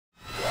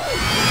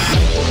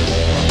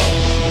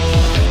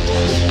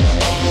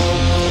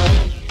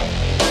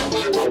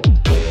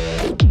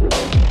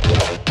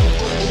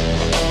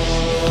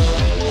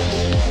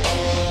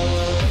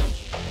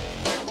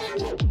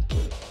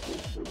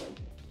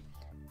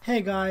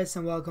Hey guys,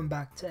 and welcome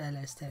back to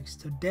LS Techs.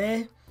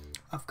 Today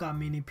I've got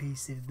mini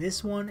PC.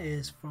 This one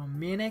is from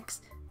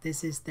MINIX.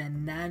 This is the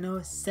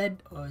Nano Z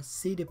or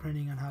C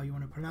depending on how you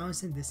want to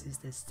pronounce it. This is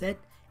the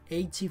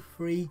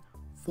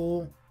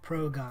Z83-4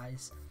 Pro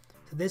guys.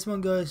 So this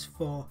one goes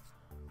for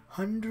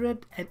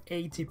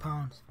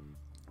 £180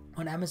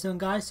 on Amazon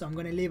guys. So I'm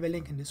going to leave a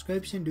link in the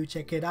description. Do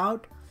check it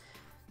out.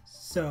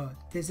 So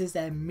this is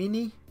a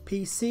mini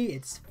PC.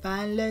 It's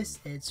fanless,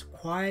 it's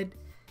quiet,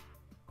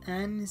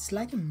 and it's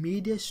like a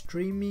media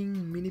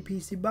streaming mini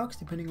PC box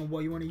depending on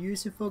what you want to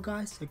use it for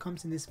guys. So it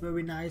comes in this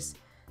very nice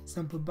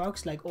simple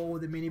box like all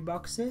the mini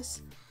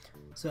boxes.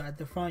 So at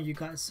the front you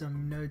got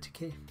some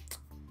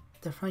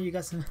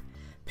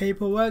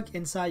paperwork.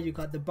 Inside you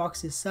got the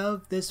box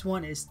itself. This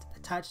one is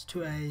attached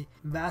to a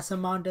VASA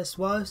mount as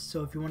well,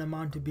 so if you want to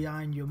mount it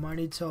behind your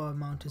monitor or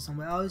mount it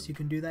somewhere else, you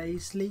can do that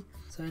easily.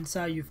 So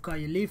inside you've got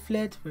your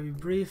leaflet. Very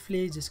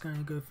briefly, just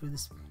gonna go through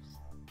this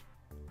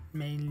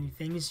mainly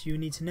things you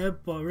need to know,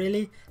 but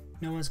really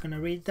no one's gonna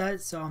read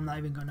that, so I'm not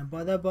even gonna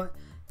bother. But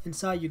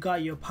inside you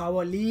got your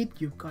power lead,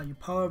 you've got your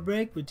power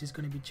brick which is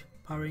gonna be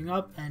powering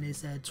up, and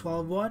it's a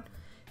 12 watt.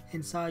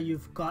 Inside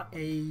you've got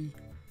a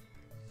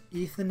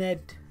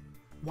Ethernet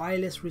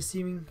wireless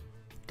receiving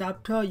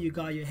adapter. You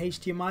got your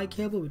HDMI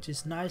cable, which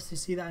is nice to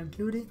see that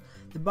included.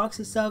 The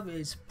box itself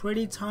is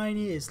pretty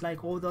tiny. It's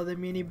like all the other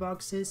mini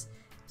boxes,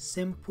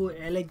 simple,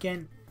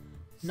 elegant,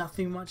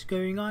 nothing much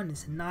going on.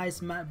 It's a nice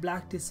matte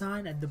black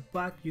design. At the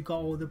back you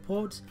got all the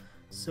ports,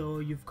 so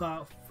you've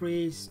got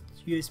 3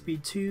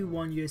 USB 2,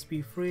 1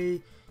 USB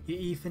 3, your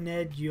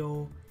Ethernet,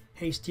 your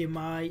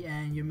HDMI,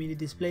 and your mini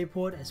display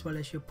port, as well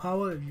as your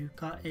power. You've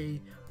got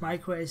a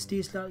micro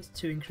SD slot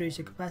to increase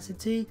your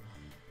capacity,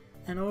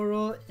 and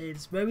overall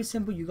it's very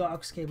simple. You got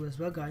aux cable as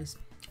well guys,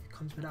 it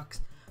comes with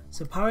aux.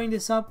 So powering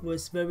this up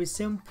was very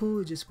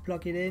simple. Just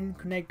plug it in,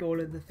 connect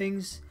all of the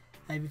things.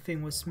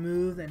 Everything was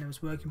smooth and it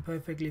was working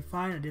perfectly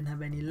fine. I didn't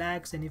have any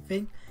lags,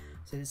 anything.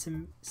 So it's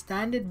a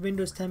standard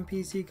Windows 10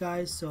 PC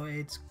guys, so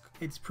it's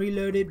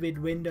preloaded with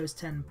Windows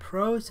 10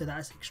 Pro, so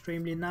that's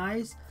extremely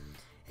nice.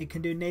 It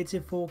can do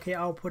native 4K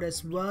output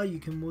as well. You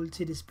can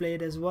multi-display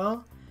it as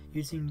well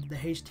using the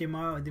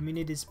HDMI or the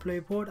mini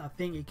display port. I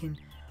think it can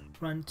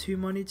run 2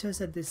 monitors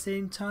at the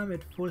same time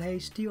at full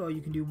HD, or you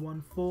can do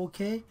one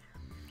 4K.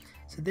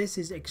 So this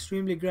is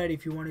extremely great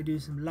if you want to do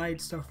some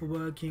light stuff for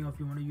working, or if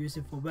you want to use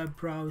it for web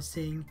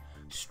browsing,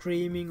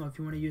 streaming, or if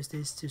you want to use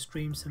this to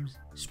stream some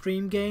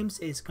games.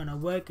 It's gonna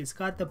work. It's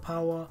got the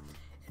power,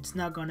 it's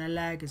not gonna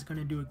lag, it's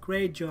gonna do a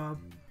great job.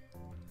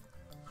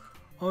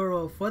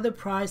 Overall, for the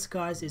price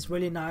guys, it's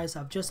really nice.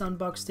 I've just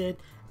unboxed it.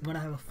 I'm gonna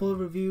have a full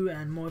review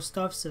and more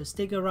stuff, so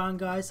stick around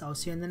guys. I'll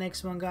see you in the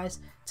next one guys.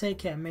 Take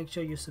care, make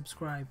sure you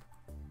subscribe.